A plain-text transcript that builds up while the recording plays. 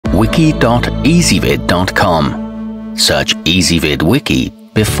wiki.ezvid.com. Search Ezvid Wiki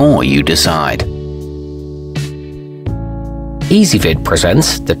before you decide. Ezvid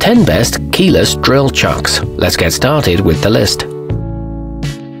presents the 10 best keyless drill chucks. Let's get started with the list.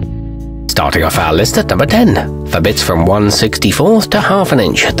 Starting off our list at number 10. For bits from 1/64th to ½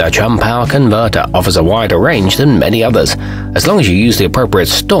 inch, the chumpower converter offers a wider range than many others. As long as you use the appropriate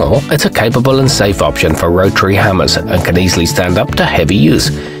store, it's a capable and safe option for rotary hammers and can easily stand up to heavy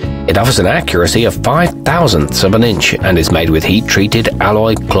use. It offers an accuracy of 0.005 of an inch and is made with heat-treated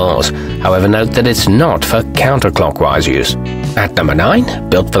alloy claws. However, note that it's not for counterclockwise use. At number 9,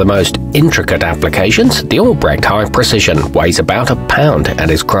 built for the most intricate applications, the Albrecht High Precision weighs about a pound and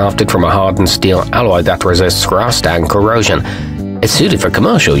is crafted from a hardened steel alloy that resists rust and corrosion. It's suited for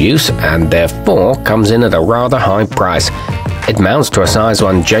commercial use and therefore comes in at a rather high price. It mounts to a size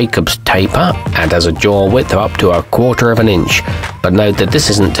 1 jacbos taper and has a jaw width of up to 1/4 of an inch, but note that this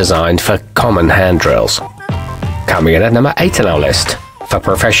isn't designed for common hand drills. Coming in at number 8 on our list. For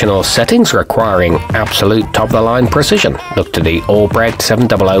professional settings requiring absolute top-of-the-line precision, look to the Albrecht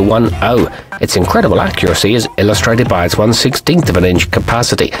 70010. Its incredible accuracy is illustrated by its 1/16th of an inch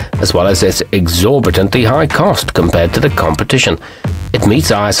capacity, as well as its exorbitantly high cost compared to the competition. It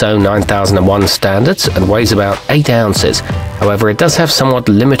meets ISO 9001 standards and weighs about 8 ounces. However, it does have somewhat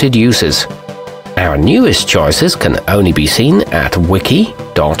limited uses. Our newest choices can only be seen at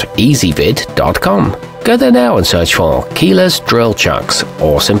wiki.ezvid.com. Go there now and search for keyless drill chucks,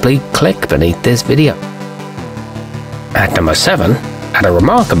 or simply click beneath this video. At number 7, at a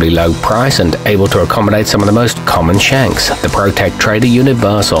remarkably low price and able to accommodate some of the most common shanks, the protechtrader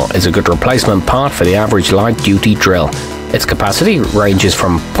Universal is a good replacement part for the average light-duty drill. Its capacity ranges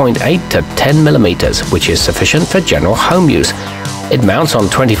from 0.8 to 10 millimeters, which is sufficient for general home use. It mounts on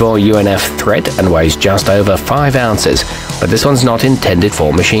 24 UNF thread and weighs just over 5 ounces, but this one's not intended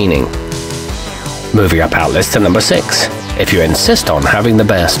for machining. Moving up our list to number 6. If you insist on having the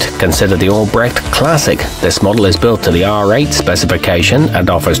best, consider the Albrecht Classic. This model is built to the R8 specification and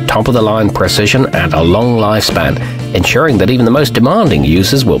offers top-of-the-line precision and a long lifespan, ensuring that even the most demanding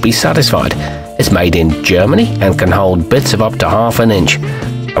users will be satisfied. It's made in Germany and can hold bits of up to ½ an inch.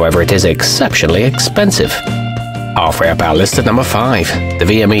 However, it is exceptionally expensive. Halfway up our list at number 5. The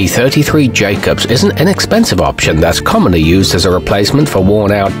VME 33 jacbos is an inexpensive option that's commonly used as a replacement for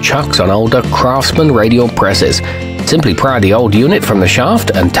worn-out chucks on older Craftsman radial presses. Simply pry the old unit from the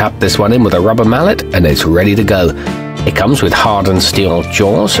shaft and tap this one in with a rubber mallet and it's ready to go. It comes with hardened steel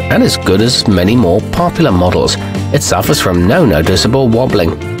jaws and is good as many more popular models. It suffers from no noticeable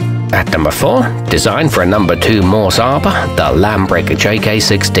wobbling. At number 4, designed for a number 2 Morse arbor, the Llambrich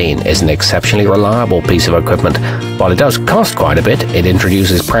JK16 is an exceptionally reliable piece of equipment. While it does cost quite a bit, it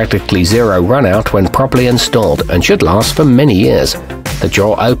introduces practically zero runout when properly installed and should last for many years. The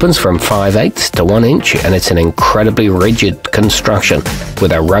jaw opens from 5/8 to 1 inch and it's an incredibly rigid construction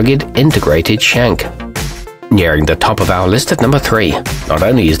with a rugged integrated shank. Nearing the top of our list at number 3. Not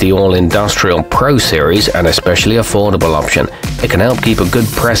only is the All-Industrial Pro Series an especially affordable option, it can help keep a good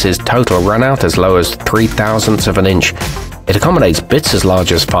press's total runout as low as 0.003 of an inch. It accommodates bits as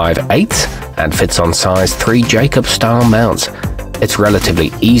large as 5/8 and fits on size 3 jacbos-style mounts. It's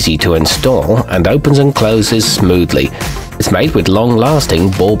relatively easy to install and opens and closes smoothly. It's made with long-lasting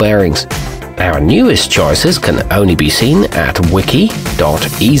ball bearings. Our newest choices can only be seen at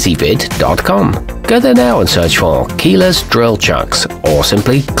wiki.ezvid.com. Go there now and search for keyless drill chucks, or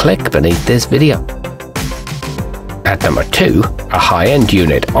simply click beneath this video. At number 2, a high-end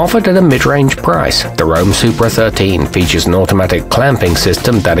unit offered at a mid-range price, the Rohm Supra 13 features an automatic clamping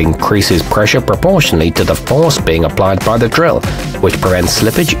system that increases pressure proportionally to the force being applied by the drill, which prevents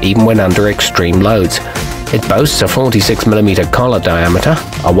slippage even when under extreme loads. It boasts a 46mm collar diameter,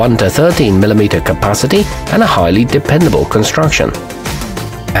 a 1 to 13mm capacity, and a highly dependable construction.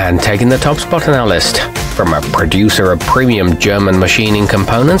 And taking the top spot on our list, from a producer of premium German machining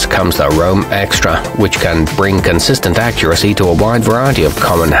components comes the Rohm Extra, which can bring consistent accuracy to a wide variety of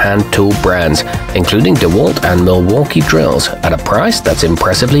common hand tool brands, including DeWalt and Milwaukee drills, at a price that's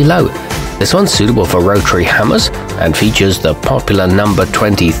impressively low. This one's suitable for rotary hammers and features the popular number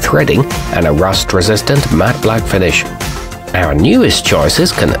 20 threading and a rust-resistant matte black finish. Our newest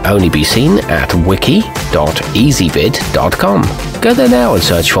choices can only be seen at wiki.ezvid.com. Go there now and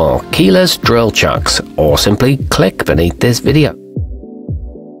search for keyless drill chucks, or simply click beneath this video.